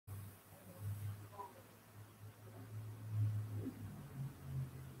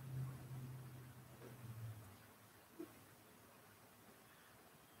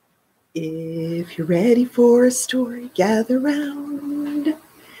If you're ready for a story, gather round.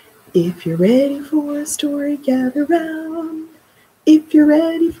 If you're ready for a story, gather round. If you're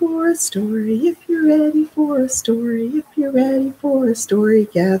ready for a story, if you're ready for a story, if you're ready for a story,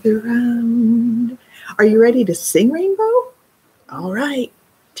 gather round. Are you ready to sing, Rainbow? All right,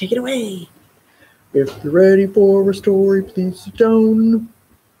 take it away. If you're ready for a story, please sit down.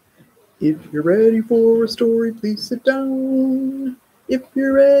 If you're ready for a story, please sit down. If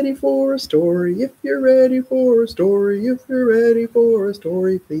you're ready for a story, if you're ready for a story, if you're ready for a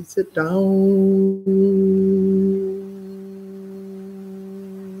story, please sit down.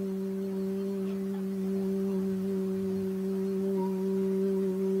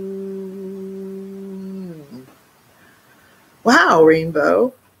 Wow,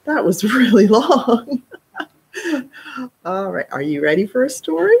 Rainbow, that was really long. All right, are you ready for a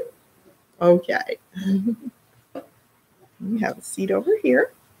story? Okay. We have a seat over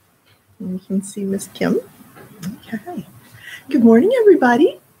here. And you can see Miss Kim. Okay. Good morning,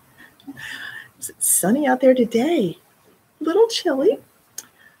 everybody. It's sunny out there today. A little chilly.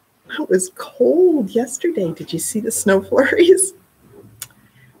 It was cold yesterday. Did you see the snow flurries?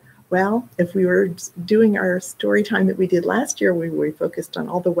 Well, if we were doing our story time that we did last year, we focused on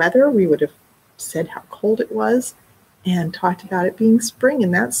all the weather, we would have said how cold it was and talked about it being spring.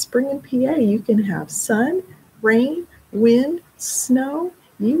 And that's spring in PA. You can have sun, rain, wind, snow,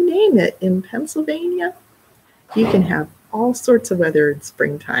 you name it. In Pennsylvania, you can have all sorts of weather in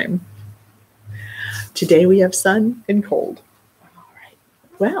springtime. Today we have sun and cold. All right.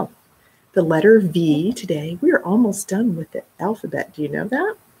 Well, the letter V today, we are almost done with the alphabet. Do you know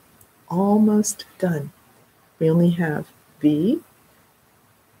that? Almost done. We only have V.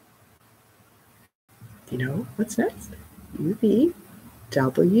 Do you know what's next? U, V,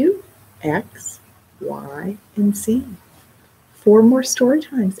 W, X, Y, and Z. 4 more story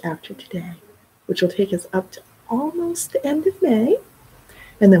times after today, which will take us up to almost the end of May.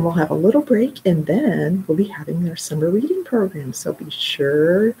 And then we'll have a little break, and then we'll be having our summer reading program. So be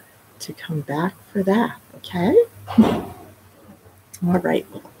sure to come back for that, okay? All right.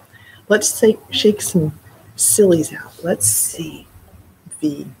 Let's shake some sillies out. Let's see.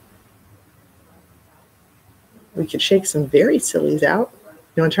 V. We could shake some very sillies out.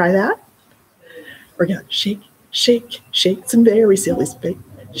 You want to try that? We're going to shake, shake, shake some very sillies.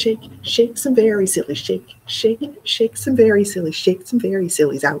 Shake, shake some very silly. Shake, shake, shake some very silly. Shake some very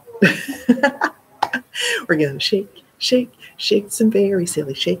sillies out. We're going to shake, shake, shake some very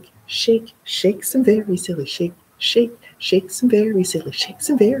silly. Shake, shake, shake some very silly. Shake, shake, shake some very silly. Shake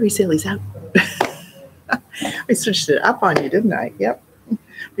some very sillies out. We switched it up on you, didn't I? Yep.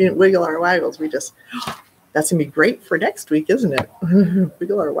 We didn't wiggle our waggles. That's going to be great for next week, isn't it?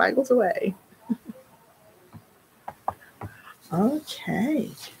 Wiggle our waggles away. Okay.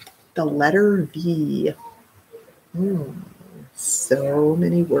 The letter V. So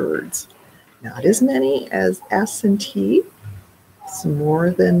many words. Not as many as S and T. It's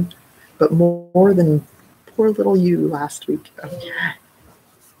more than poor little you last week. Okay.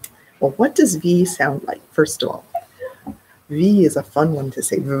 Well, what does V sound like, first of all? V is a fun one to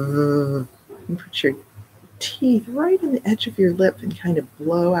say. You put your teeth right on the edge of your lip and kind of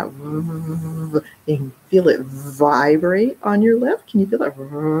blow out. You can feel it vibrate on your lip. Can you feel it?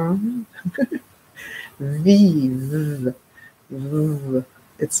 V.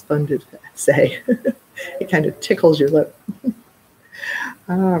 It's fun to say. It kind of tickles your lip.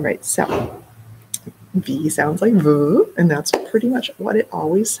 All right, so V sounds like V, and that's pretty much what it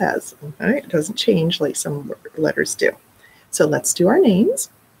always says. Okay? It doesn't change like some letters do. So let's do our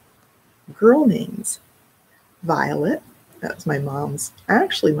names. Girl names. Violet. That's my mom's.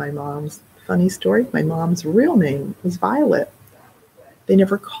 Actually, my mom's, funny story, my mom's real name was Violet. They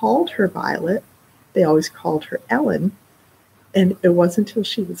never called her Violet. They always called her Ellen. And it wasn't until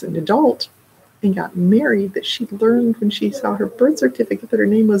she was an adult and got married that she learned when she saw her birth certificate that her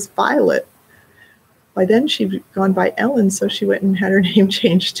name was Violet. By then she'd gone by Ellen, so she went and had her name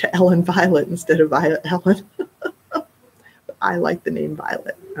changed to Ellen Violet instead of Violet Ellen. But I like the name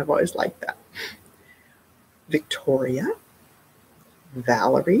Violet. I've always liked that. Victoria,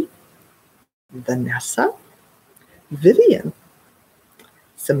 Valerie, Vanessa, Vivian.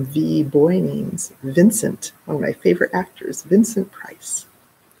 Some V boy names. Vincent, one of my favorite actors, Vincent Price.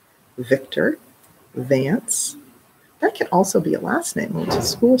 Victor, Vance. That can also be a last name. I went to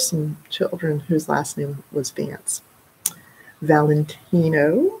school with some children whose last name was Vance.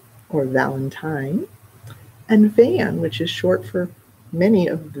 Valentino, or Valentine. And Van, which is short for many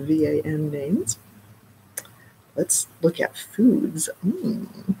of the VAN names. Let's look at foods.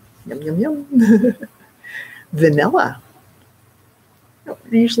 Yum, yum, yum. Vanilla. I don't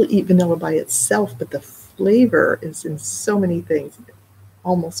usually eat vanilla by itself, but the flavor is in so many things.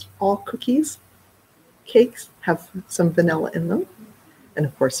 Almost all cookies, cakes have some vanilla in them, and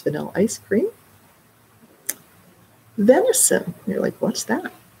of course vanilla ice cream. Venison, you're like, what's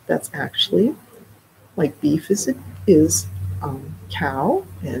that? That's actually like beef is cow,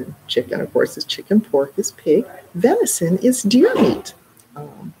 and chicken, of course, is chicken, pork is pig. Venison is deer meat.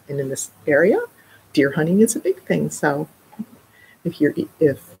 And in this area, deer hunting is a big thing. So if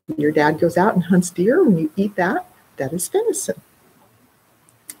your dad goes out and hunts deer and you eat that, that is venison.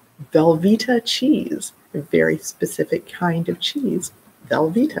 Velveeta cheese, a very specific kind of cheese,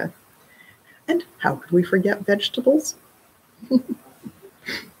 Velveeta. And how could we forget vegetables?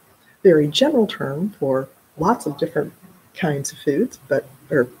 Very general term for lots of different kinds of foods,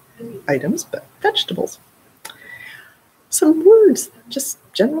 or items, but vegetables. Some words, just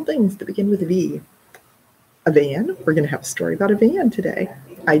general things that begin with a V. A van. We're going to have a story about a van today.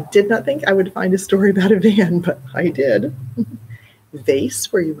 I did not think I would find a story about a van, but I did.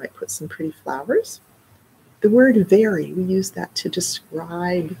 Vase, where you might put some pretty flowers. The word very, we use that to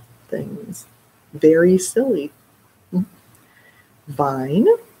describe things. Very silly. Vine,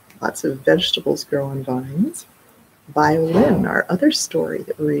 lots of vegetables grow on vines. Violin, our other story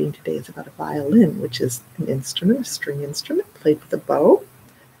that we're reading today is about a violin, which is an instrument, a string instrument played with a bow.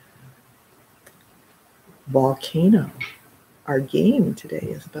 Volcano, our game today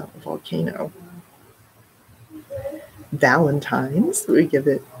is about a volcano. Valentine's, we give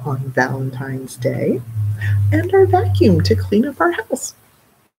it on Valentine's Day. And our vacuum to clean up our house.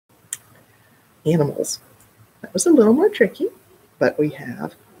 Animals, that was a little more tricky, but we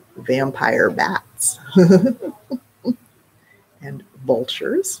have vampire bats. And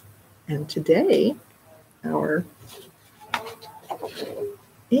vultures. And today, our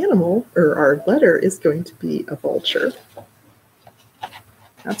animal, or our letter, is going to be a vulture.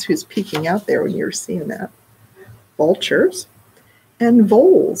 That's who's peeking out there when you're seeing that. Vultures. And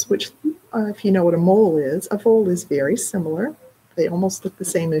voles, which, if you know what a mole is, a vole is very similar. They almost look the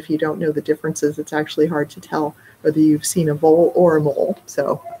same. If you don't know the differences, it's actually hard to tell whether you've seen a vole or a mole.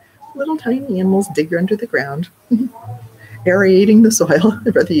 So little tiny animals dig under the ground, aerating the soil,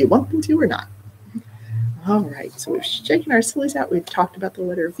 whether you want them to or not. All right, so we've shaken our sillies out. We've talked about the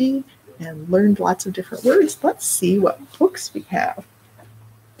letter V and learned lots of different words. Let's see what books we have.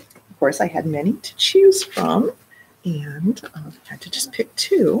 Of course, I had many to choose from, and had to just pick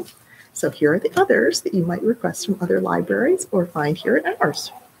two. So here are the others that you might request from other libraries or find here at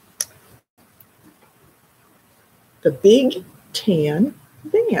ours. The Big Tan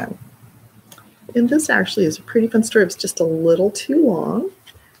Van. And this actually is a pretty fun story. It's just a little too long,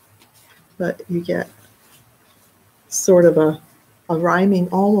 but you get sort of a rhyming,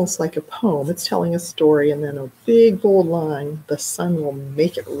 almost like a poem. It's telling a story, and then a big bold line, the sun will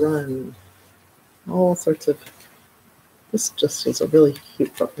make it run. All sorts of, this just is a really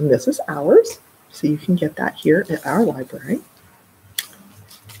cute book. And this is ours, so you can get that here at our library.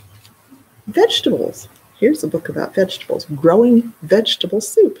 Vegetables. Here's a book about vegetables. Growing vegetable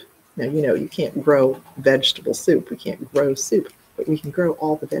soup. Now, you know, you can't grow vegetable soup. We can't grow soup, but we can grow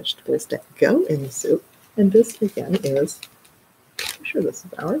all the vegetables that go in the soup. And this, again, is, I'm sure this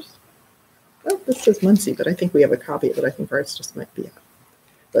is ours. Oh, this says Muncie, but I think we have a copy of it. I think ours just might be out.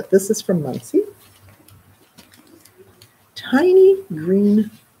 But this is from Muncie. Tiny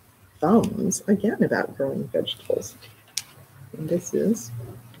Green Thumbs, again, about growing vegetables. And this is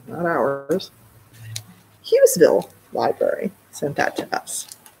not ours. Hughesville Library sent that to us.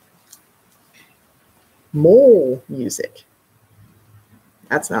 Mole music.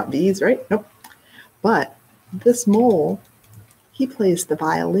 That's not bees, right? Nope. But this mole, he plays the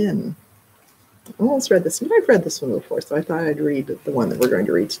violin. I almost read this one. I've read this one before, so I thought I'd read the one that we're going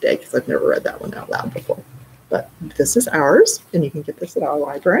to read today because I've never read that one out loud before. But this is ours, and you can get this at our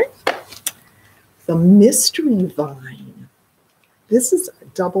library. The Mystery Vine. This is a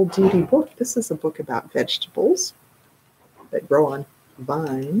double-duty book. This is a book about vegetables that grow on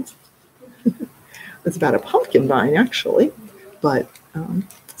vines. It's about a pumpkin vine, actually. But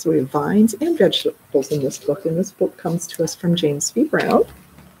so we have vines and vegetables in this book, and this book comes to us from James V. Brown,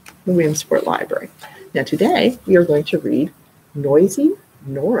 the Williamsport Library. Now today, we are going to read Noisy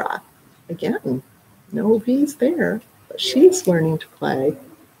Nora. Again, no V's there, but she's learning to play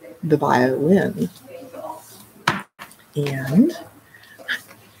the violin. And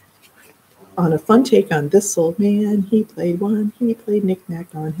on a fun take on This Old Man, he played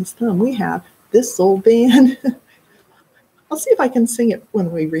knick-knack on his thumb, we have This Old Man. I'll see if I can sing it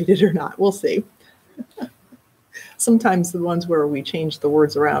when we read it or not. We'll see. Sometimes the ones where we change the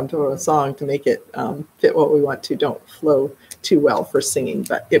words around to a song to make it fit what we want to don't flow too well for singing,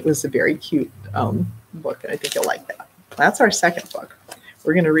 but it was a very cute book, and I think you'll like that. That's our second book.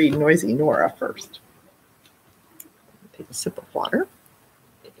 We're going to read Noisy Nora first. Take a sip of water.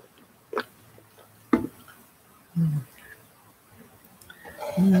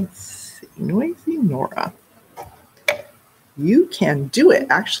 Let's see, Noisy Nora. You Can Do It.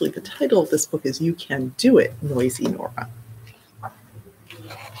 Actually, the title of this book is You Can Do It, Noisy Nora.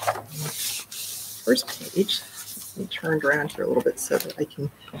 First page. Let me turn around here a little bit so that I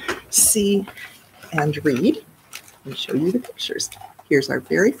can see and read and show you the pictures. Here's our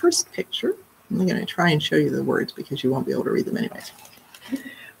very first picture. I'm going to try and show you the words because you won't be able to read them anyway.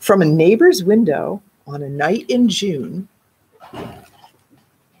 From a neighbor's window on a night in June,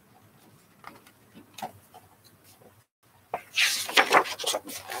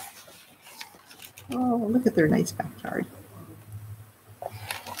 oh, look at their nice backyard.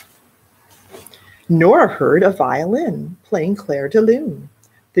 Nora heard a violin playing Clair de Lune.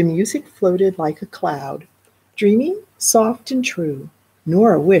 The music floated like a cloud. Dreaming, soft and true,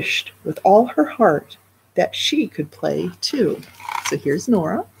 Nora wished with all her heart that she could play too. So here's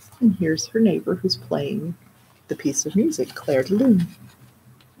Nora, and here's her neighbor who's playing the piece of music, Clair de Lune.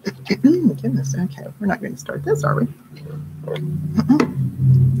 Goodness, okay, we're not going to start this, are we?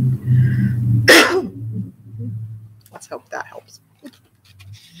 Let's hope that helps.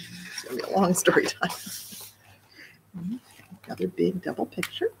 It's going to be a long story time. Another big double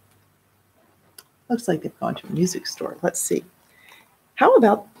picture. Looks like they've gone to a music store. Let's see. How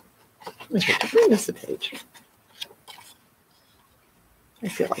about, let me bring this a page. I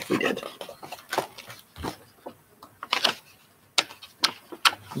feel like we did.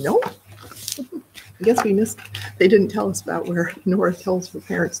 No. I guess we missed. They didn't tell us about where Nora tells her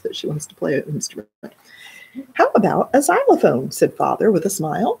parents that she wants to play an instrument. How about a xylophone, said Father with a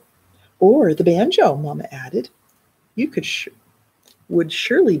smile. Or the banjo, Mama added. You could would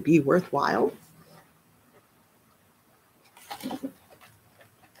surely be worthwhile.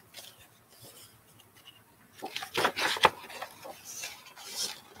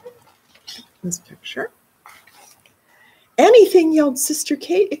 This picture. Anything, yelled Sister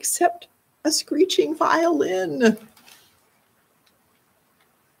Kate, except a screeching violin.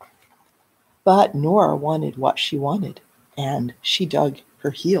 But Nora wanted what she wanted, and she dug her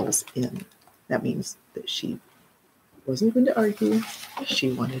heels in. That means that she wasn't going to argue.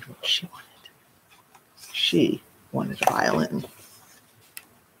 She wanted what she wanted. She wanted a violin.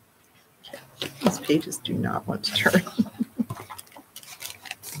 Okay. These pages do not want to turn.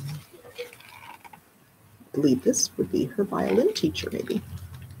 I believe this would be her violin teacher, maybe.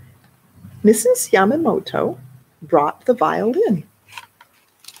 Mrs. Yamamoto brought the violin.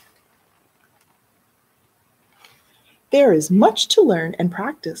 There is much to learn and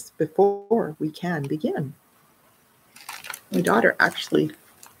practice before we can begin. My daughter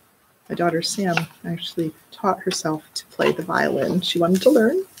Sam actually taught herself to play the violin. She wanted to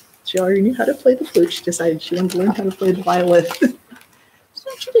learn. She already knew how to play the flute. She decided she wanted to learn how to play the violin. So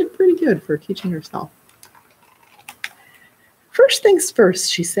she did pretty good for teaching herself. First things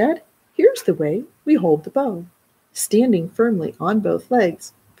first, she said. Here's the way we hold the bow. Standing firmly on both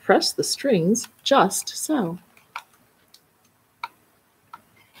legs, press the strings just so.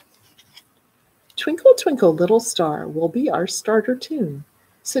 Twinkle, twinkle, little star will be our starter tune,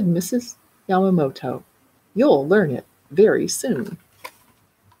 said Mrs. Yamamoto. You'll learn it very soon.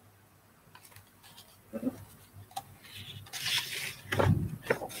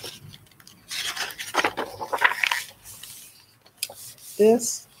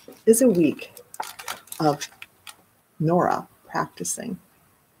 This is a week of Nora practicing.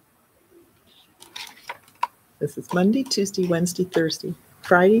 This is Monday, Tuesday, Wednesday, Thursday,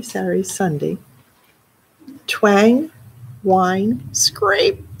 Friday, Saturday, Sunday. Twang, whine,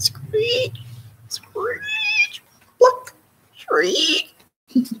 scrape, screech, screech, pluck, shriek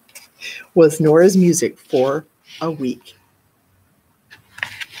was Nora's music for a week.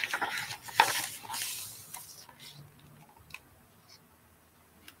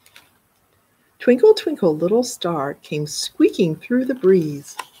 Twinkle, twinkle, little star came squeaking through the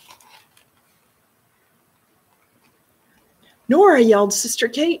breeze. Nora, yelled Sister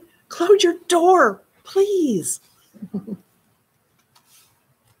Kate, close your door, please.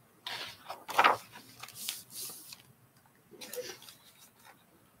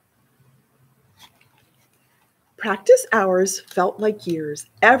 Practice hours felt like years.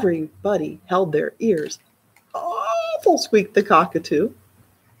 Everybody held their ears. Awful, squeaked the cockatoo.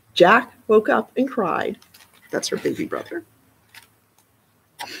 Jack woke up and cried. That's her baby brother.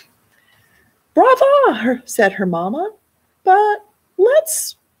 Brava, said her mama, but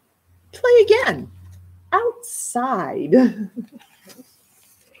let's play again. outside.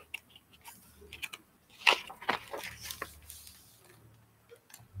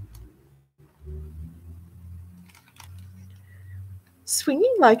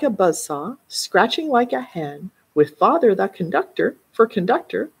 Swinging like a buzzsaw, scratching like a hen, with father the conductor for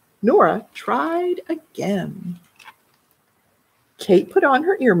conductor, Nora tried again. Kate put on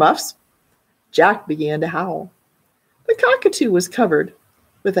her earmuffs. Jack began to howl. The cockatoo was covered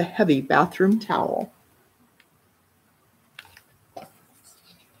with a heavy bathroom towel.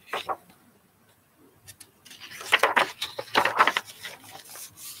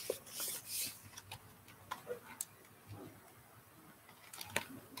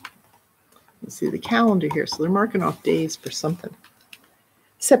 You see the calendar here, so they're marking off days for something.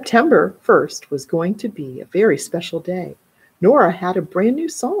 September 1st was going to be a very special day. Nora had a brand new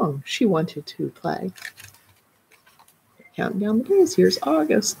song she wanted to play. Counting down the days. Here's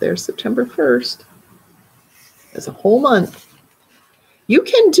August. There's September 1st. That's a whole month. You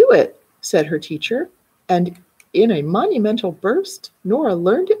can do it, said her teacher. And in a monumental burst, Nora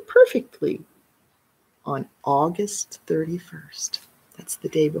learned it perfectly on August 31st. That's the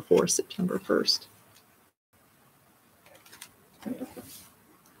day before September 1st.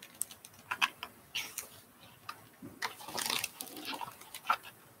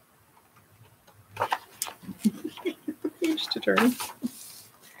 The page to turn.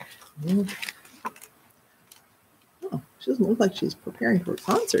 Oh, she doesn't look like she's preparing for a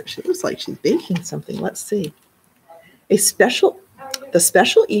concert. She looks like she's baking something. Let's see. The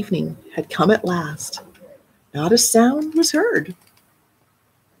special evening had come at last. Not a sound was heard.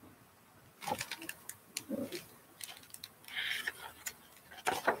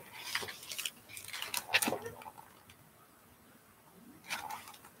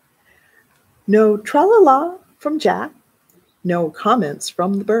 No tra-la-la from Jack, no comments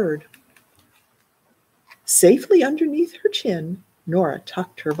from the bird. Safely underneath her chin, Nora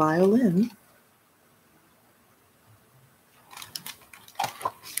tucked her violin.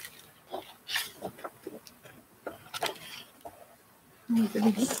 Oh,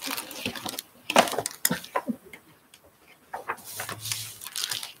 goodness.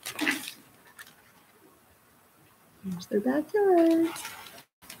 Here's their backyard.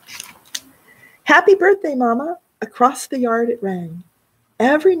 Happy birthday, Mama. Across the yard it rang.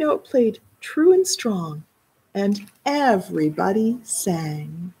 Every note played true and strong, and everybody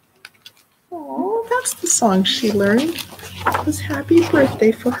sang. Oh, that's the song she learned. It was Happy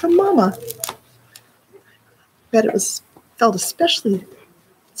Birthday for her mama. Bet it felt especially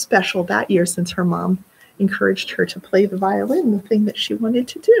special that year since her mom encouraged her to play the violin, the thing that she wanted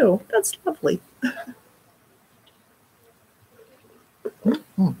to do. That's lovely.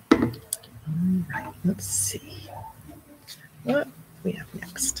 All right, let's see what we have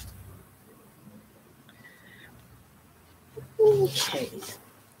next. Okay.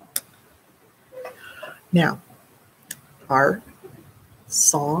 Now, our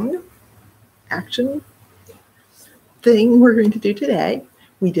song action thing we're going to do today,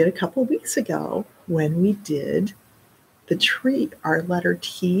 we did a couple weeks ago when we did the tree, our letter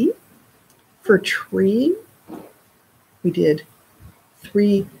T for tree. We did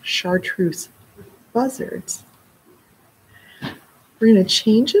 3 chartreuse buzzards. We're going to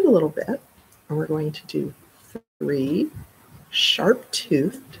change it a little bit, and we're going to do 3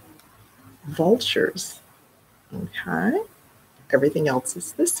 sharp-toothed vultures. Okay? Everything else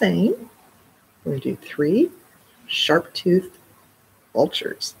is the same. We're going to do 3 sharp-toothed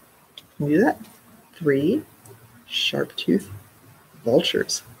vultures. Can you do that? 3 sharp-toothed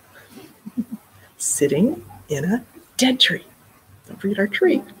vultures sitting in a dead tree. Don't forget our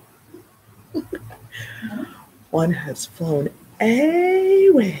tree. One has flown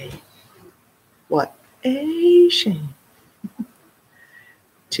away. What a shame.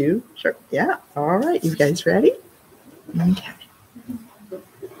 2 sharp. Yeah. All right. You guys ready? Okay.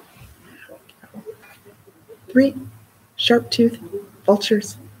 3 sharp-toothed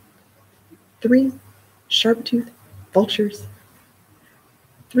vultures. 3 sharp-toothed vultures.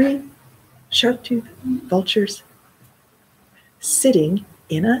 3 sharp-toothed vultures sitting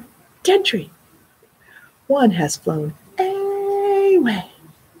in a dead tree. One has flown away.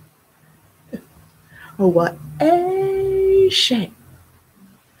 Oh, what a shame.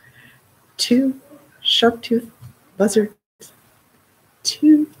 2 sharp-toothed buzzards.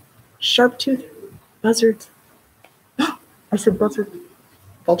 2 sharp-toothed buzzards. I said buzzard.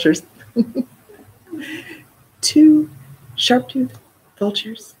 Vultures. 2 sharp-toothed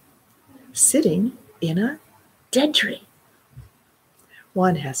vultures sitting in a dead tree.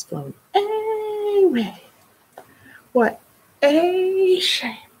 One has flown away. What a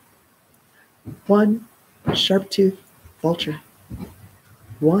shame. 1 sharp-toothed vulture.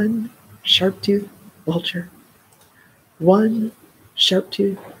 One sharp-toothed vulture. One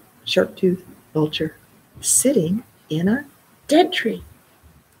sharp-toothed vulture sitting in a dead tree.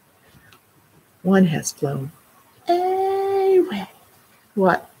 One has flown away.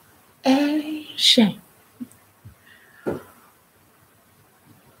 What a shame.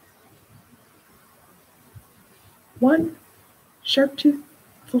 One sharp-toothed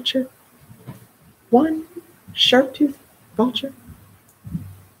vulture. One sharp-toothed vulture.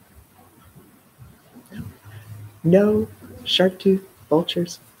 No sharp-toothed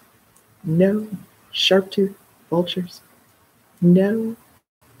vultures. No sharp-toothed vultures. No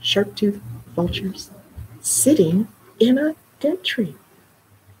sharp-toothed vultures sitting in a dead tree.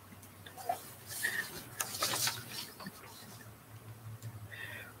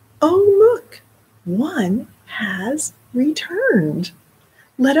 Oh, look, one has returned.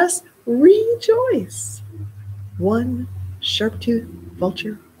 Let us rejoice. One sharp-toothed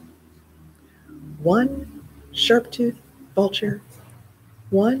vulture. One sharp-toothed vulture.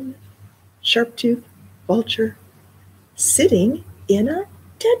 One sharp-toothed vulture sitting in a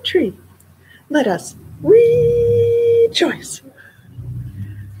dead tree. Let us rejoice.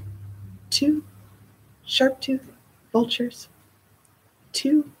 Two sharp-toothed vultures.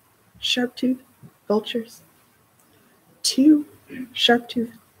 Two sharp-toothed vultures. Two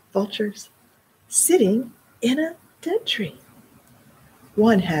sharp-toothed vultures sitting in a dead tree.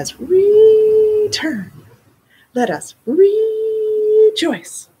 One has returned. Let us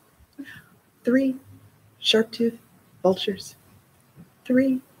rejoice. Three sharp-toothed vultures.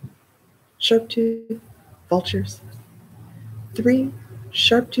 Three sharp-toothed vultures. Three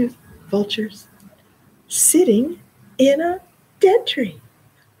sharp-toothed vultures sitting in a dead tree.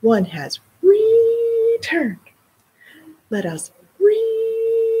 One has returned. Let us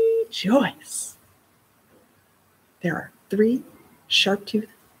rejoice. There are three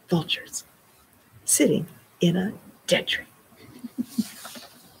sharp-toothed vultures sitting in a dead tree.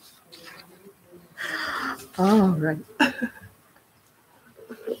 All right.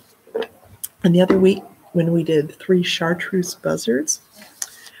 And the other week when we did 3 chartreuse buzzards,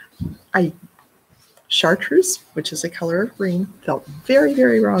 chartreuse, which is a color of green, felt very,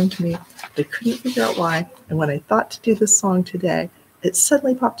 very wrong to me. I couldn't figure out why. And when I thought to do this song today, it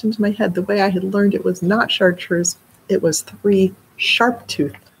suddenly popped into my head. The way I had learned it was not chartreuse, it was 3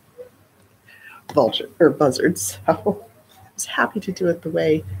 sharp-toothed buzzards. So I was happy to do it the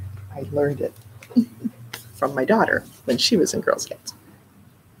way I learned it from my daughter when she was in Girl Scouts.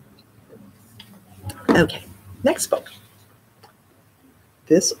 Okay, next book.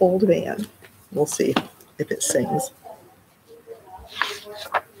 This Old Van. We'll see if it sings.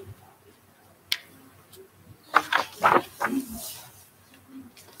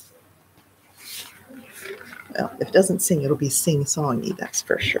 Well, if it doesn't sing, it'll be sing-songy, that's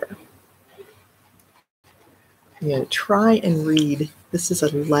for sure. I'm going to try and read. This is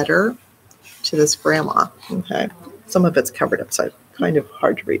a letter to this grandma. Okay, some of it's covered up, so it's kind of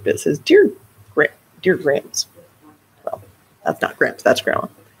hard to read. But it says, "Dear Gramps." Well, that's not Gramps. That's Grandma.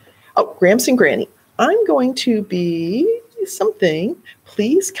 Oh, Gramps and Granny. I'm going to be something.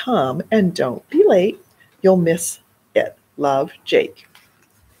 Please come and don't be late. You'll miss it. Love, Jake.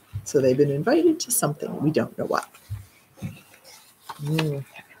 So they've been invited to something. We don't know what. Okay.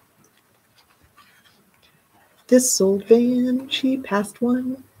 This old van, she passed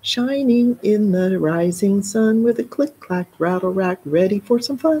one, shining in the rising sun with a click-clack, rattle-rack, ready for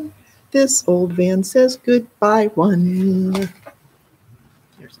some fun. This old van says goodbye one.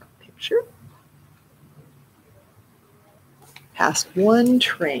 Here's a picture. Past one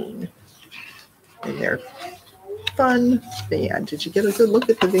train in their fun van. Did you get a good look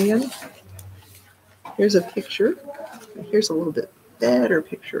at the van? Here's a picture. And here's a little bit better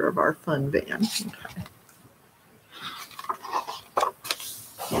picture of our fun van.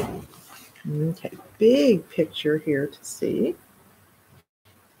 Okay, big picture here to see.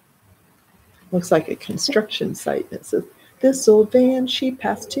 Looks like a construction site. It says, this old van, she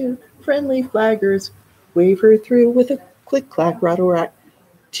passed 2 friendly flaggers. Wave her through with a click-clack, rattle-rack,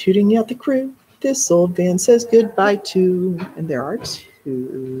 tooting out the crew. This old van says goodbye to, and there are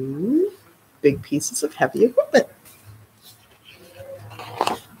 2 big pieces of heavy equipment.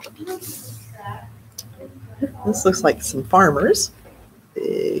 This looks like some farmers.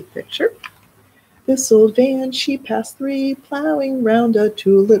 Big picture. This old van, she passed 3, plowing round a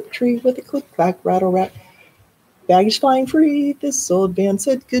tulip tree with a click-clack, rattle-rack, baggage flying free. This old van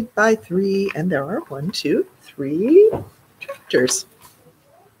said goodbye 3, and there are 1, 2, 3 tractors.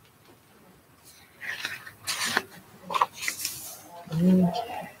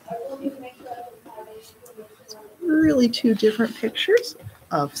 Okay. actually two different pictures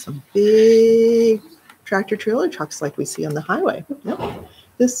of some big tractor trailer trucks like we see on the highway. Yep.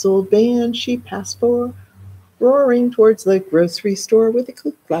 This old van, she passed for, roaring towards the grocery store with a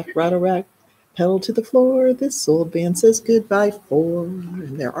click, clack, rattle, rack, pedal to the floor. This old van says goodbye for,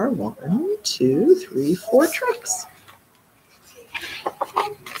 and there are 1, 2, 3, 4 trucks.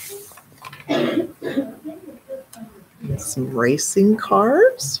 And some racing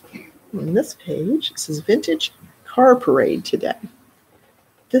cars. On this page, it says Vintage Car Parade today.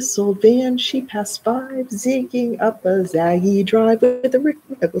 This old van, she passed 5, zigging up a zaggy drive with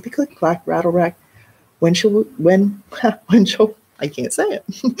a click, clack, rattle, rack. I can't say it.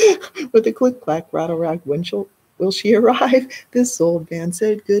 With a click, clack, rattle, rack, will she arrive? This old van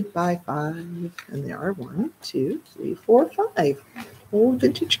said goodbye 5. And there are 1, 2, 3, 4, 5 old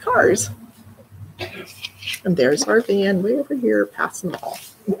vintage cars. And there's our van way over here passing them all.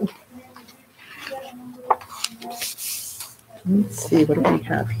 Let's see, what do we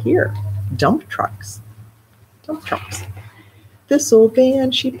have here? Dump trucks. Dump trucks. This old van,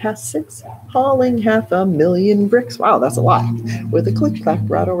 she passed 6, hauling 500,000 bricks. Wow, that's a lot. With a click, clack,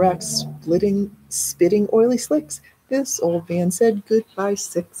 rattle, rack, spitting oily slicks. This old van said goodbye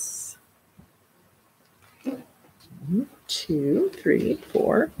 6. 1, 2, 3,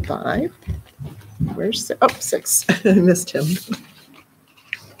 4, 5. Where's 6? Oh, 6. I missed him.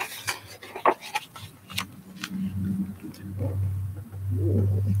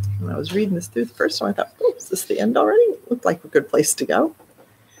 When I was reading this through the first time, I thought, oh, is this the end already? Looked like a good place to go.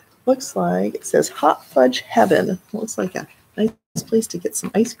 Looks like it says Hot Fudge Heaven. Looks like a nice place to get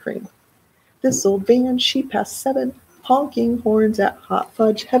some ice cream. This old van, she passed 7, honking horns at Hot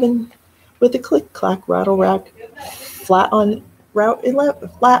Fudge Heaven with a click, clack, rattle, rack, flat on Route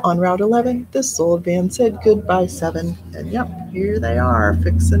 11. This old van said goodbye 7. And yep, here they are,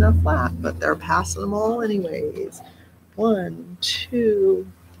 fixing a flat, but they're passing them all anyways. 1, 2,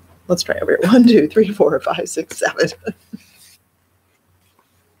 let's try over here. 1, 2, 3, 4, 5, 6, 7.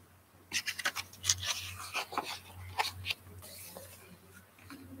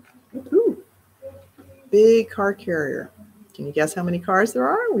 Ooh, big car carrier. Can you guess how many cars there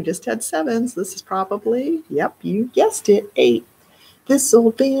are? We just had 7, so this is probably, yep, you guessed it, 8. This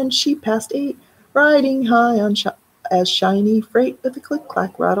old van, she passed 8, riding high on as shiny freight with a click,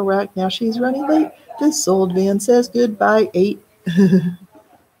 clack, rattle, rack. Now she's running late. This old van says goodbye 8. And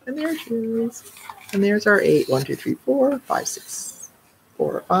there she is. And there's our 8. 1, 2, 3, 4, 5, 6.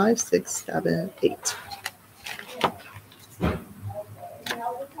 4, 5, 6, 7, 8.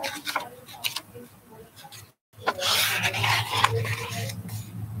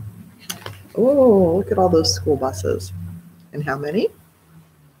 Oh, look at all those school buses. And how many?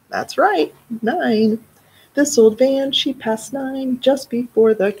 That's right, 9. This old van, she passed 9 just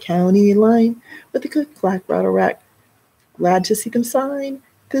before the county line with a click, clack, rattle, rack. Glad to see them sign.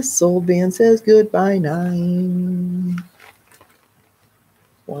 This old van says goodbye 9.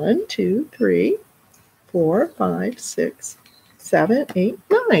 1, 2, 3, 4, 5, 6, 7, 8,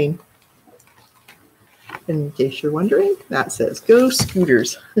 9. In case you're wondering, that says go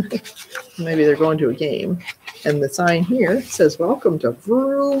Scooters. Maybe they're going to a game. And the sign here says welcome to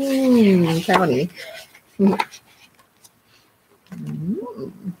Vroom County.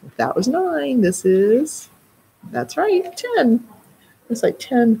 That was 9. This is, that's right, 10. It's like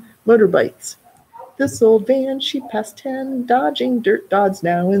 10 motorbikes. This old van, she passed 10, dodging dirt dods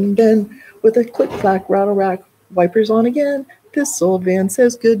now and then. With a click, clack, rattle, rack, wipers on again. This old van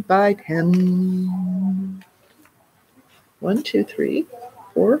says goodbye 10. 1, 2, 3,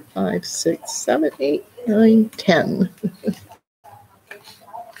 4, 5, 6, 7, 8, 9, 10.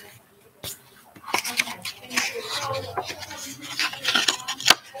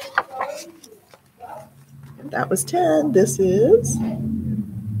 That was 10. This is,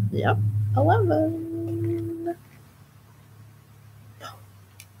 yep, 11. No,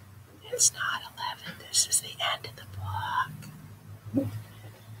 it's not 11. This is the end of the book.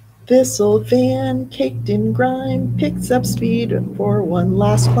 This old van, caked in grime, picks up speed for one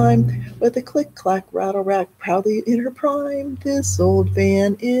last climb. With a click, clack, rattle, rack, proudly in her prime. This old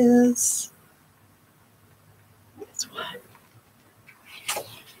van is, it's what?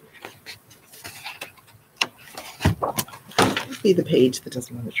 Be the page that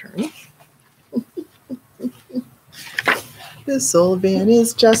doesn't want to turn. This old van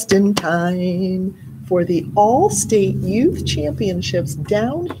is just in time for the All-State Youth Championships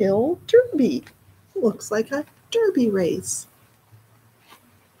Downhill Derby. Looks like a derby race.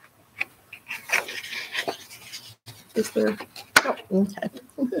 Is there? Oh, okay.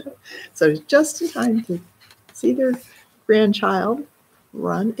 So just in time to see their grandchild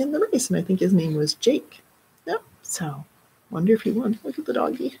run in the race, and I think his name was Jake. Yep. So, wonder if he won. Look at the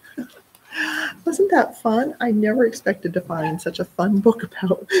doggy. Wasn't that fun? I never expected to find such a fun book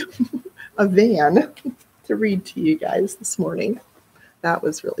about a van to read to you guys this morning. That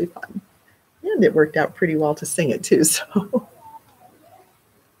was really fun. And it worked out pretty well to sing it too, so.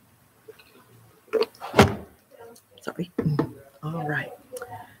 Sorry. All right.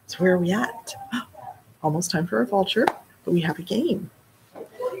 So where are we at? Almost time for our vulture, but we have a game.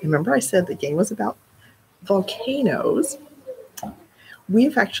 Remember I said the game was about volcanoes.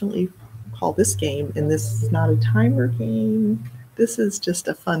 We've actually called this game, and this is not a timer game. This is just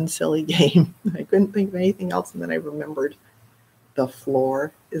a fun, silly game. I couldn't think of anything else, and then I remembered the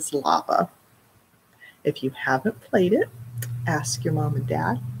floor is lava. If you haven't played it, ask your mom and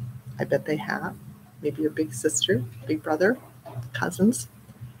dad. I bet they have. Maybe your big sister, big brother, cousins.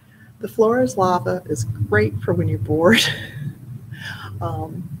 The floor is lava is great for when you're bored.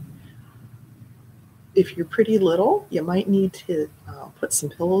 If you're pretty little, you might need to put some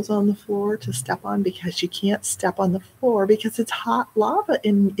pillows on the floor to step on, because you can't step on the floor because it's hot lava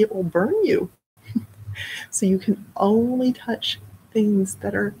and it will burn you. So you can only touch things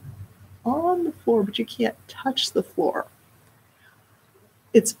that are on the floor, but you can't touch the floor.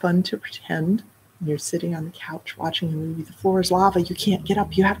 It's fun to pretend you're sitting on the couch watching a movie. The floor is lava. You can't get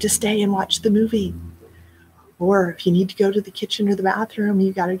up. You have to stay and watch the movie. Or if you need to go to the kitchen or the bathroom,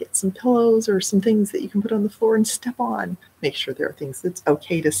 you got to get some pillows or some things that you can put on the floor and step on. Make sure there are things that's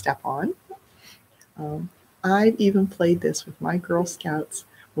okay to step on. I've even played this with my Girl Scouts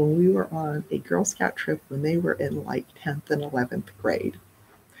when we were on a Girl Scout trip when they were in like 10th and 11th grade.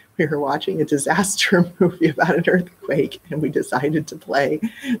 We were watching a disaster movie about an earthquake, and we decided to play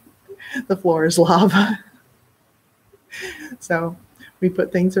The Floor is Lava. So we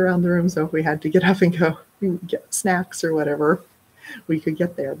put things around the room, so if we had to get up and go get snacks or whatever, we could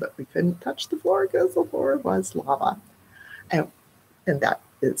get there, but we couldn't touch the floor because the floor was lava. And that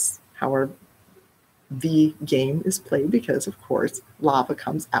is how the game is played, because, of course, lava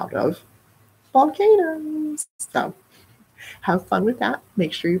comes out of volcanoes. So have fun with that.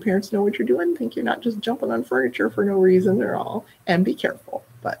 Make sure your parents know what you're doing. Think you're not just jumping on furniture for no reason at all. And be careful.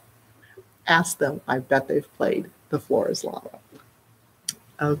 But ask them. I bet they've played The Floor is Lava.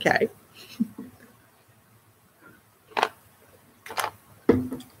 Okay.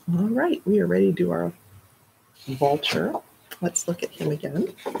 All right. We are ready to do our vulture. Let's look at him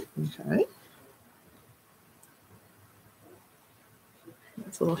again. Okay.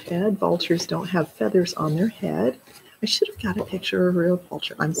 His little head. Vultures don't have feathers on their head. I should have got a picture of a real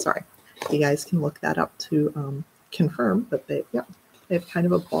vulture. I'm sorry. You guys can look that up to confirm, but they have kind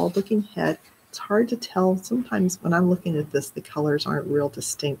of a bald-looking head. It's hard to tell. Sometimes when I'm looking at this, the colors aren't real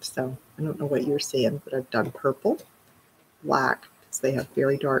distinct, so I don't know what you're seeing, but I've done purple, black, because they have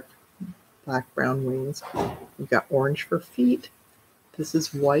very dark black-brown wings. We've got orange for feet. This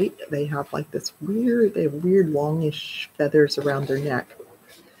is white. They have like this weird longish feathers around their neck,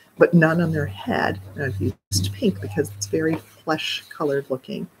 but none on their head. And I've used pink because it's very flesh-colored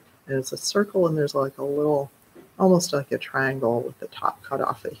looking. And it's a circle, and there's like a little, almost like a triangle with the top cut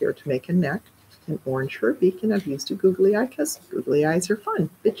off it here to make a neck. And orange for a beak, and I've used a googly eye because googly eyes are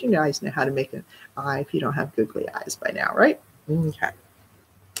fun. But you guys know how to make an eye if you don't have googly eyes by now, right? Okay.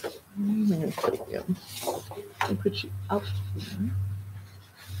 I'm going to put you up here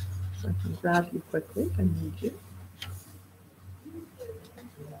so I can grab you quickly if I need you.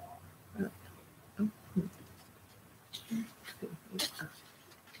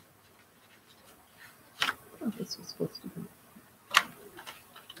 Oh, this was supposed to be.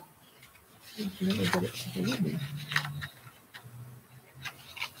 I never get it to the room.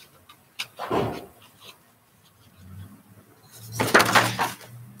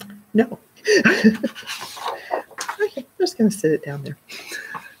 No. Okay, I'm just going to sit it down there.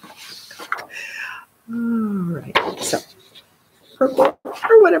 All right, so purple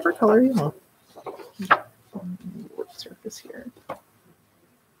or whatever color you want. Work surface here.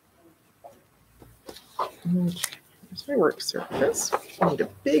 Okay, here's my work surface. You need a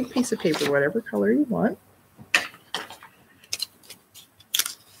big piece of paper, whatever color you want. Let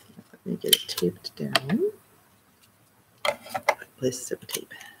me get it taped down. Place zip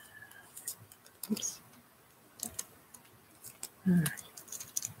tape. Oops. All right.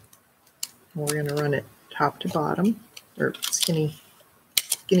 We're going to run it top to bottom, or skinny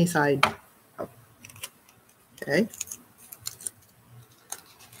side up. Okay.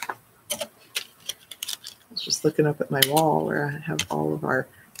 I was just looking up at my wall where I have all of our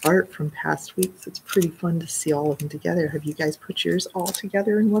art from past weeks. It's pretty fun to see all of them together. Have you guys put yours all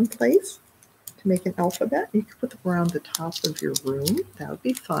together in one place to make an alphabet? You could put them around the top of your room. That would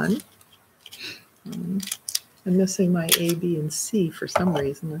be fun. I'm missing my A, B, and C for some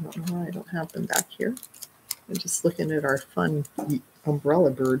reason. I don't know why I don't have them back here. I'm just looking at our fun umbrella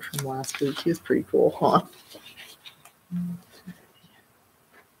bird from last week. He was pretty cool, huh?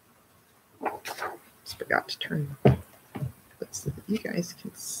 Just forgot to turn this so that you guys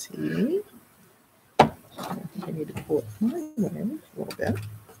can see. I think I need to pull it my way a little bit.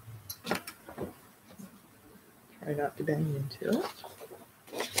 Try not to bang into it.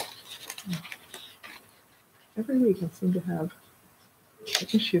 Every week I seem to have an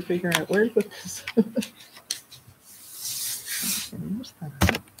issue figuring out where to put this. There's that.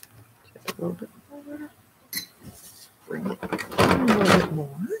 Tip it a little bit more. Bring it a little bit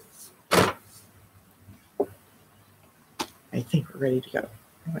more. I think we're ready to go.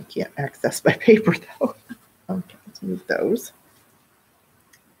 Oh, I can't access my paper though. Okay, let's move those.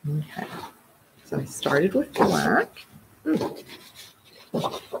 Okay, so I started with black. Ooh.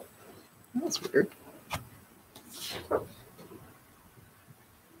 That's weird.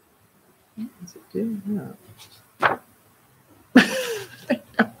 What is it doing that?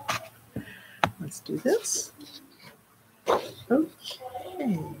 Let's do this.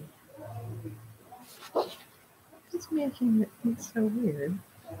 Okay. It's making it so weird.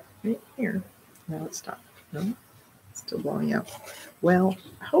 Right here. Now it's stopped. No, it's still blowing out. Well,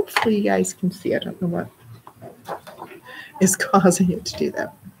 hopefully you guys can see. I don't know what is causing it to do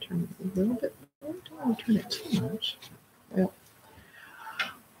that. Turn it a little bit. I don't want to turn it too much. Well,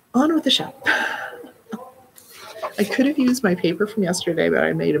 on with the show. I could have used my paper from yesterday, but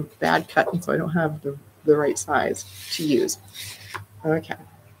I made a bad cut, and so I don't have the right size to use. Okay.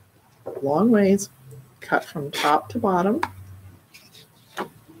 Long ways, cut from top to bottom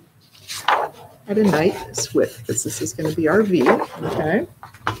at a nice width, because this is going to be our V, okay?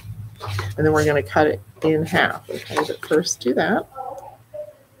 And then we're going to cut it in half, okay? But first do that.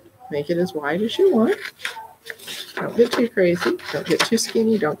 Make it as wide as you want. Don't get too crazy. Don't get too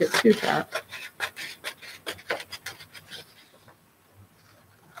skinny. Don't get too fat.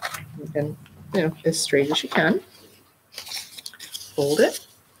 And, you know, as straight as you can. Fold it.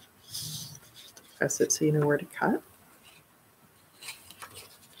 Press it so you know where to cut.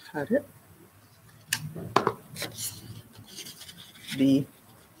 Cut it.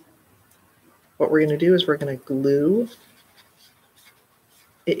 What we're going to do is we're going to glue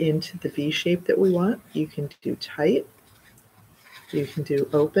it into the V shape that we want. You can do tight. You can do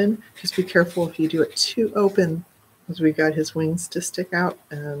open. Just be careful if you do it too open, because we got his wings to stick out.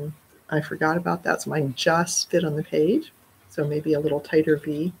 I forgot about that, so mine just fit on the page. So maybe a little tighter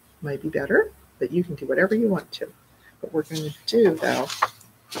V might be better, but you can do whatever you want to. What we're going to do, though,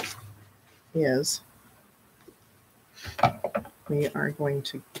 is we are going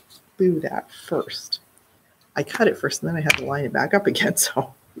to glue that first. I cut it first, and then I had to line it back up again,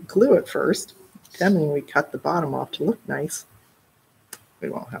 so we glue it first. Then when we cut the bottom off to look nice, we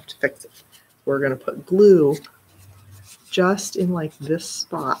won't have to fix it. We're going to put glue just in like this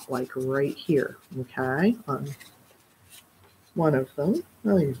spot, like right here, okay, on one of them.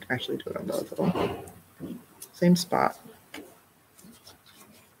 Well, you actually do it on both of them. Same spot. I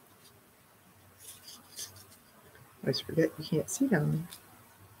always forget you can't see down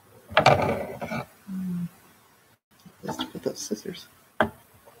there. Let's put those scissors. Okay.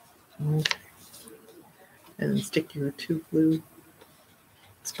 And then stick your two glue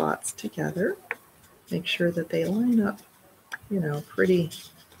spots together. Make sure that they line up, you know, pretty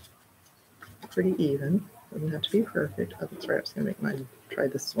even. Doesn't have to be perfect. Oh, that's right. I was going to make mine, try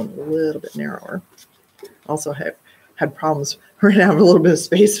this one a little bit narrower. Also had problems. We're going to have a little bit of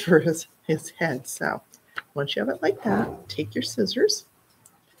space for his head. So once you have it like that, take your scissors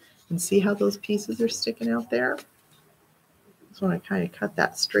and see how those pieces are sticking out there. Just want to kind of cut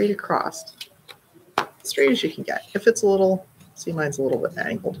that straight across. Straight as you can get. If it's a little, see, mine's a little bit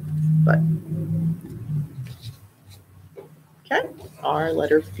angled, but okay. Our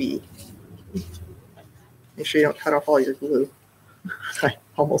letter V. Make sure you don't cut off all your glue. I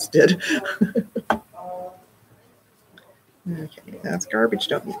almost did. Okay, that's garbage.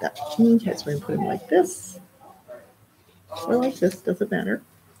 Don't need that. Okay, so we're going to put them like this. Or like this, doesn't matter.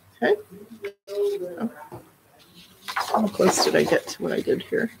 Okay. Oh. How close did I get to what I did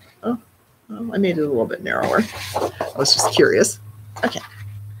here? Oh, well, I made it a little bit narrower. I was just curious. Okay.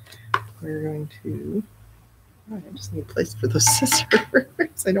 We're going to, oh, I just need a place for those scissors.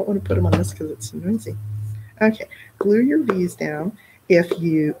 I don't want to put them on this because it's noisy. Okay, glue your V's down. If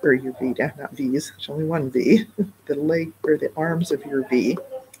you, or your V down, not V's, there's only one V, the leg or the arms of your V.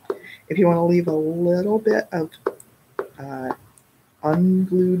 If you want to leave a little bit of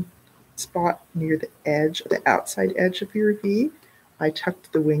unglued spot near the edge, the outside edge of your V, I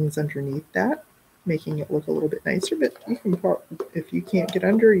tucked the wings underneath that. making it look a little bit nicer, but you can put, if you can't get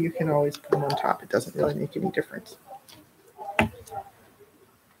under, you can always put them on top. It doesn't really make any difference.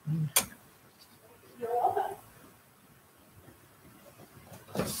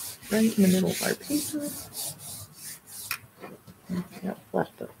 Right in the middle of our paper. Yep,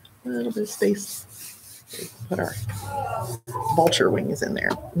 left a little bit of space. Put our vulture wings in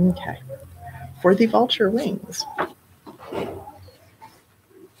there. Okay. For the vulture wings,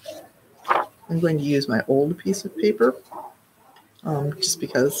 I'm going to use my old piece of paper just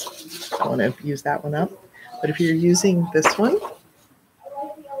because I want to use that one up. But if you're using this one,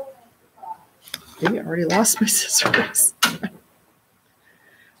 maybe I already lost my scissors.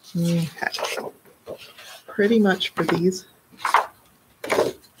 Okay. Pretty much for these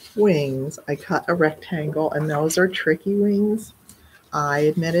wings, I cut a rectangle, and those are tricky wings. I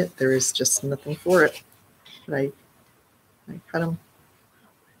admit it, there is just nothing for it. But I cut them.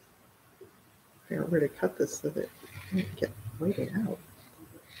 I figure out where to cut this so that I don't get weighted out.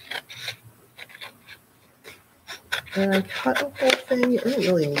 And I cut the whole thing. I didn't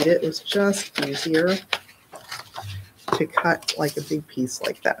really need it. It was just easier to cut like a big piece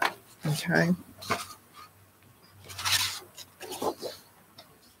like that. Okay.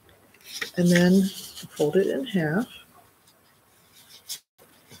 And then fold it in half.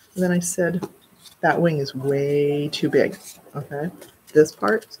 And then I said, that wing is way too big. Okay. This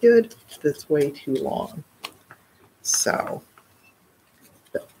part's good. This way too long. So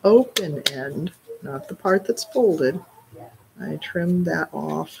the open end, not the part that's folded, I trimmed that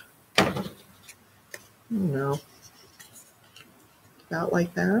off. I don't know. About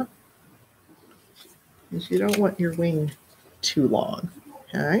like that. Because you don't want your wing too long.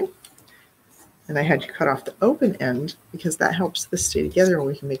 Okay. And I had to cut off the open end because that helps this stay together and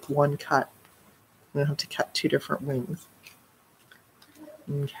we can make one cut. We don't have to cut two different wings.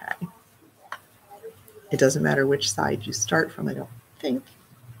 Okay. It doesn't matter which side you start from, I don't think.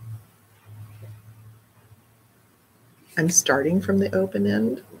 I'm starting from the open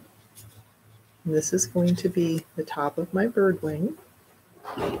end. And this is going to be the top of my bird wing.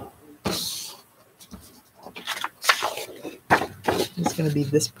 It's going to be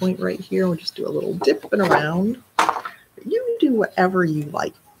this point right here. We'll just do a little dip and around. You do whatever you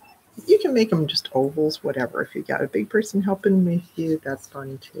like. You can make them just ovals, whatever. If you got a big person helping with you, that's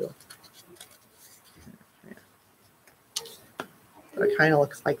fine too. So it kind of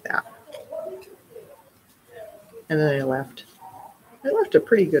looks like that. And then I left a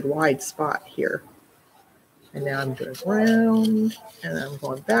pretty good wide spot here. And now I'm going around, and I'm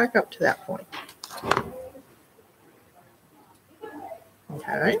going back up to that point.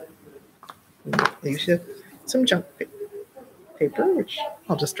 Okay. Leaves you some junk paper, which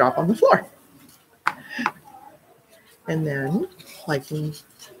I'll just drop on the floor. And then, like, just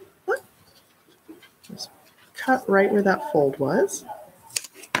cut right where that fold was.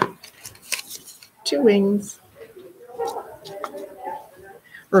 2 wings.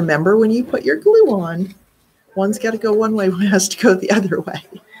 Remember, when you put your glue on, one's got to go one way, one has to go the other way.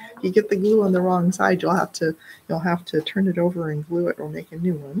 If you get the glue on the wrong side, you'll have to turn it over and glue it or make a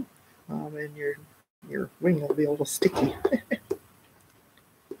new one, and your wing will be a little sticky.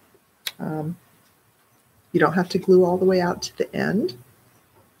 You don't have to glue all the way out to the end.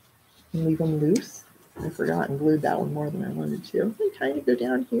 And leave them loose. I forgot and glued that one more than I wanted to. I kind of go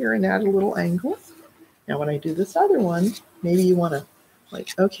down here and add a little angle. Now when I do this other one, maybe you want to,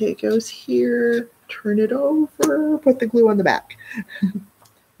 like, okay, it goes here, turn it over, put the glue on the back.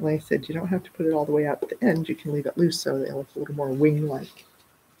 Like I said, you don't have to put it all the way out to the end. You can leave it loose so they look a little more wing-like.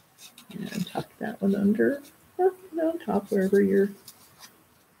 And tuck that one under, or on top, wherever you're.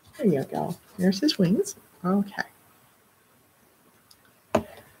 There you go. There's his wings. Okay.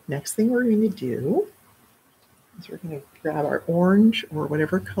 Next thing we're going to do is we're going to grab our orange or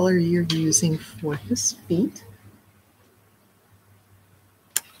whatever color you're using for his feet.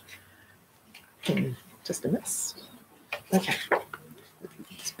 Just a miss. Okay.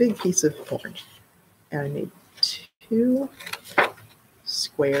 This big piece of orange. And I made 2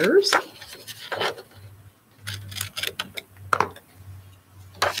 squares.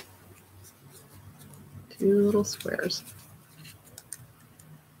 Two little squares.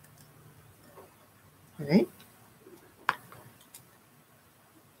 Okay.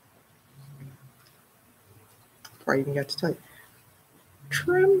 Before I even got to tell you,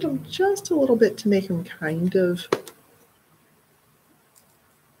 trimmed them just a little bit to make them kind of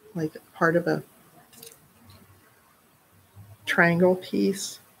like part of a triangle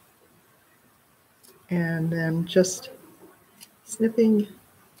piece, and then just snipping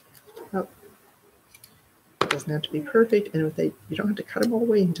up doesn't have to be perfect. And you don't have to cut them all the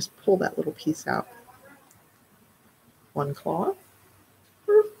way. You can just pull that little piece out. One claw.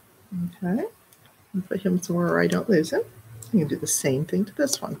 Okay. And put him somewhere where I don't lose him. You can do the same thing to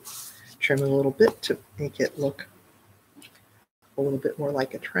this one. Trim it a little bit to make it look a little bit more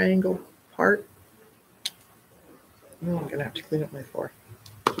like a triangle part. Oh, I'm going to have to clean up my floor.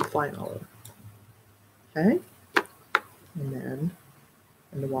 Keep flying all over. Okay. And then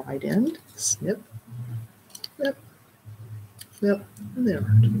in the wide end, snip, snip, snip, and they don't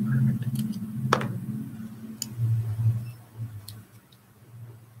have to be perfect.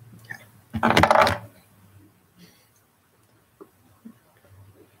 Okay.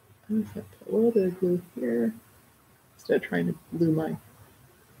 I'm just going to put a little bit of glue here instead of trying to glue mine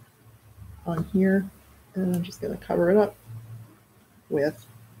on here. And I'm just going to cover it up with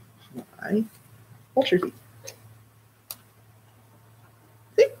my vulture feet.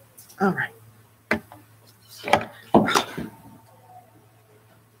 See? All right.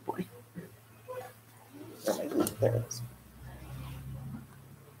 Boy. There it is.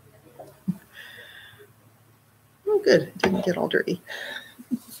 Oh, good. It didn't get all dirty.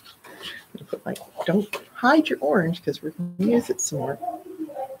 Don't hide your orange because we're going to use it some more.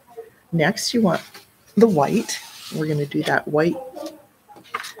 Next, you want the white. We're going to do that white,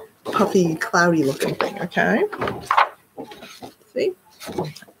 puffy, cloudy looking thing, okay? See?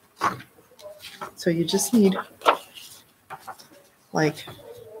 So you just need like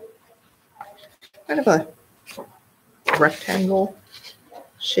kind of a rectangle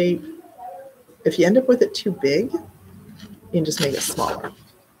shape. If you end up with it too big, you can just make it smaller.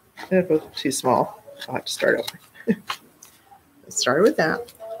 If it was too small, I'll have to start over. Start with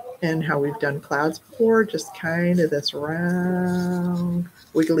that. And how we've done clouds before, just kind of this round,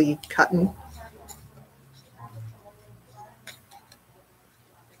 wiggly cutting.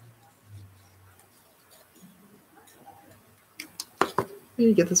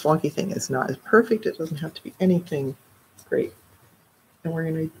 You get this wonky thing. It's not as perfect. It doesn't have to be anything great. And we're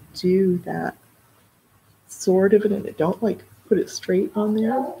going to do that sort of, and don't like put it straight on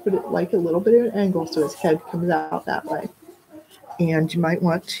there. Put it like a little bit of an angle so his head comes out that way. And you might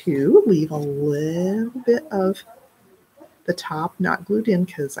want to leave a little bit of the top not glued in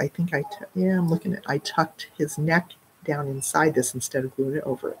because I think I tucked his neck down inside this instead of gluing it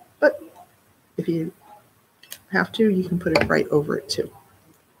over it. But if you have to, you can put it right over it too.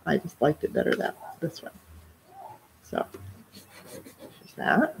 I just liked it better this way. So there's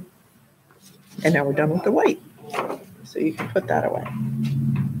that. And now we're done with the white. So you can put that away.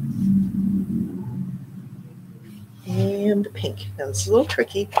 And the pink. Now this is a little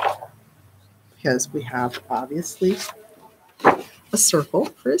tricky because we have obviously a circle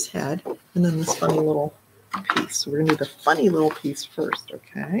for his head and then this funny little piece. So we're going to do the funny little piece first,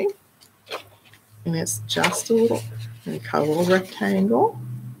 okay? And it's just a little, I'm going to cut a little rectangle.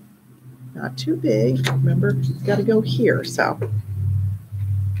 Not too big. Remember, it's got to go here. So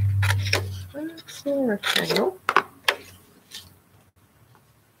that's a little rectangle.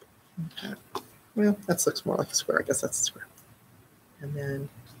 Okay. Well, that looks more like a square. I guess that's a square. And then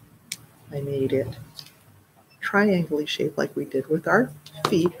I made it triangle-y shaped like we did with our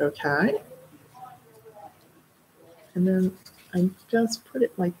feet, okay? And then I just put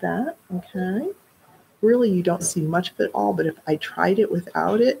it like that, okay? Really, you don't see much of it all, but if I tried it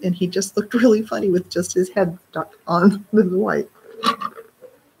without it, and he just looked really funny with just his head stuck on the white.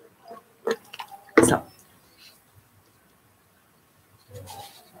 So,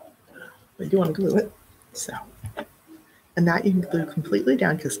 I do want to glue it. So, and that you can glue completely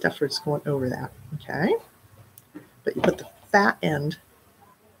down because stuff is going over that, okay? But you put the fat end,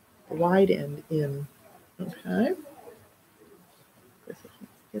 the wide end in, okay?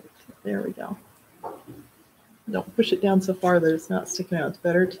 There we go. Don't push it down so far that it's not sticking out. It's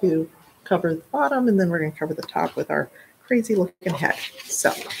better to cover the bottom, and then we're going to cover the top with our crazy looking head.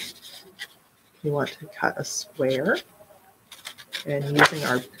 So you want to cut a square, and using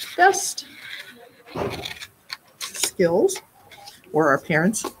our best skills, or our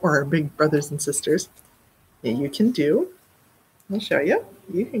parents, or our big brothers and sisters, you can do, I'll show you,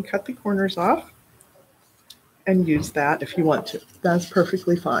 you can cut the corners off and use that if you want to. That's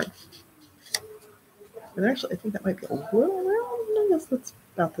perfectly fine. And actually, I think that might be a little round. I guess that's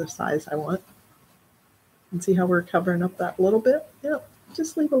about the size I want. And see how we're covering up that little bit? Yep,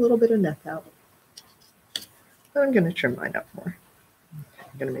 just leave a little bit of neck out. I'm going to trim mine up more.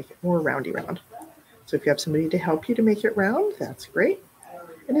 I'm going to make it more roundy round. So if you have somebody to help you to make it round, that's great.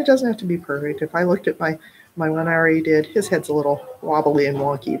 And it doesn't have to be perfect. If I looked at my one I already did, his head's a little wobbly and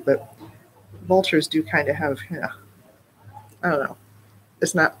wonky, but vultures do kind of have, I don't know.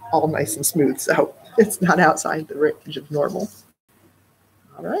 it's not all nice and smooth, so it's not outside the range of normal.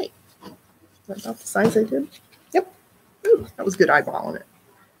 All right. Is that about the size I did? Yep. Ooh, that was good eyeballing it.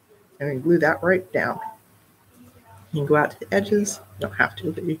 And then glue that right down. You can go out to the edges. You don't have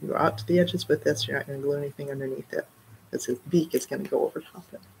to, but you can go out to the edges with this. You're not going to glue anything underneath it because his beak is going to go over top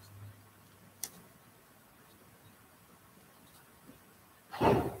it.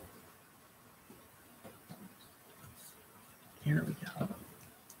 There we go.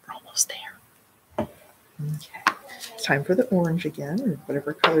 We're almost there. Okay. It's time for the orange again, or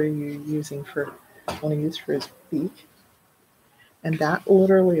whatever color you're using for, want to use for his beak. And that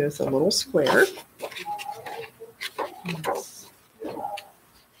literally is a little square.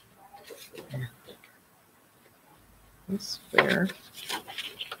 A square.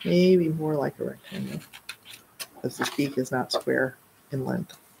 Maybe more like a rectangle, because this beak is not square in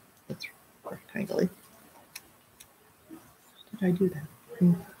length. It's rectangular. Did I do that?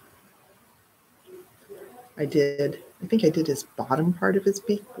 I did. I think I did his bottom part of his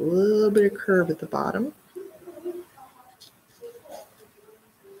beak. A little bit of curve at the bottom.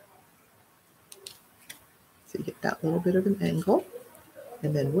 So you get that little bit of an angle.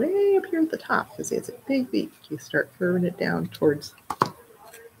 And then way up here at the top, because he has a big beak, you start curving it down towards.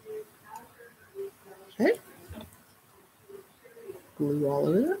 Okay. Glue all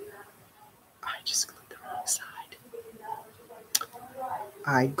of it. I just glued the wrong side.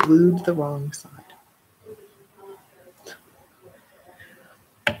 I glued the wrong side.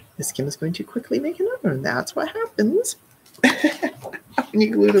 Miss Kim is going to quickly make another one. That's what happens when you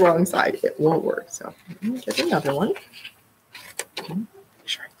glue the wrong side. It won't work. So let me get another one. Make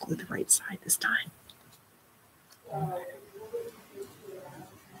sure I glue the right side this time.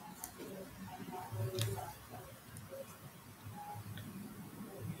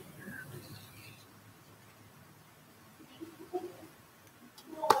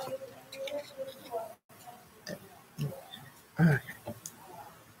 Okay.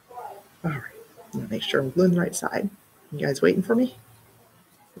 All right. I'm going to make sure I'm gluing the right side. You guys waiting for me?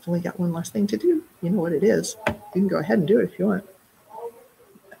 I've only got one last thing to do. You know what it is. You can go ahead and do it if you want.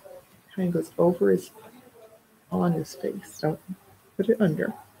 Kind of goes over his, on his face. Don't put it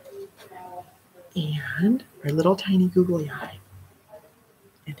under. And our little tiny googly eye.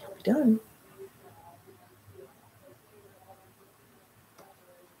 And he'll be done.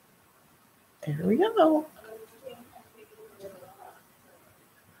 There we go.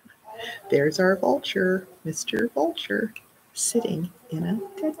 There's our vulture, Mr. Vulture, sitting in a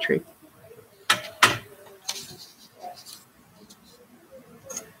dead tree.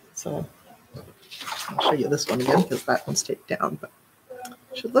 So I'll show you this one again because that one's taken down, but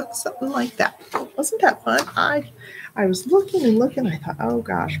it should look something like that. Wasn't that fun? I was looking and looking. I thought, oh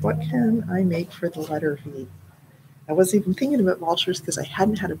gosh, what can I make for the letter V? I wasn't even thinking about vultures because I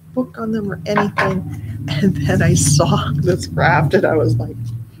hadn't had a book on them or anything. And then I saw this craft and I was like,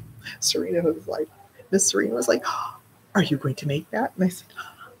 Miss Serena was like, oh, are you going to make that? And I said,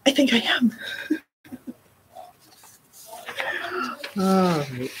 I think I am. All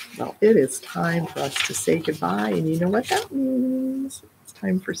right. Well, it is time for us to say goodbye. And you know what that means? It's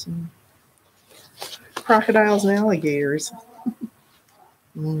time for some crocodiles and alligators.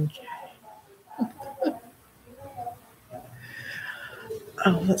 Okay.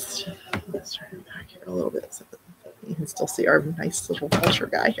 Let's turn it back here a little bit so that you can still see our nice little vulture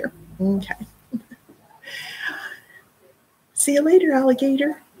guy here. Okay. See you later,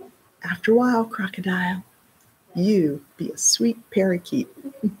 alligator. After a while, crocodile. You be a sweet parakeet.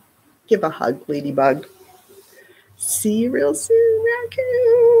 Give a hug, ladybug. See you real soon,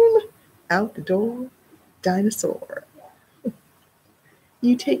 raccoon. Out the door, dinosaur.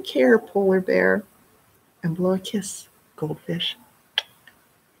 You take care, polar bear. And blow a kiss, goldfish.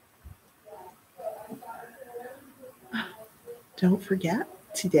 Don't forget,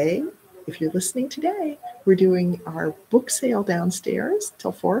 today, if you're listening today, we're doing our book sale downstairs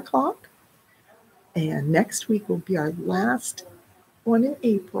till 4 o'clock. And next week will be our last one in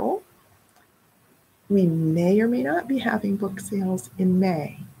April. We may or may not be having book sales in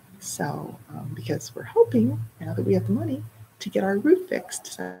May. So, because we're hoping, now that we have the money, to get our roof fixed.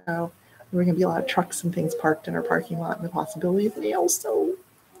 So we're going to be a lot of trucks and things parked in our parking lot and the possibility of nails. So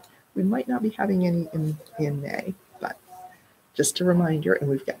we might not be having any in May. But just a reminder, and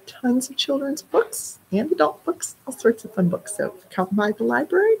we've got tons of children's books and adult books, all sorts of fun books. So come by the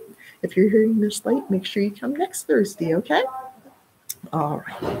library. If you're hearing this late, make sure you come next Thursday, okay? All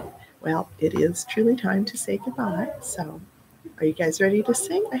right. Well, it is truly time to say goodbye. So are you guys ready to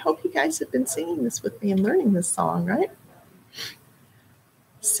sing? I hope you guys have been singing this with me and learning this song, right?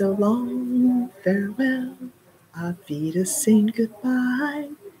 So long, farewell, Avita saying goodbye.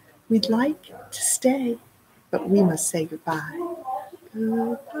 We'd like to stay, but we must say goodbye.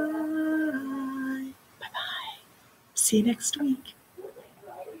 Goodbye. Bye-bye. See you next week.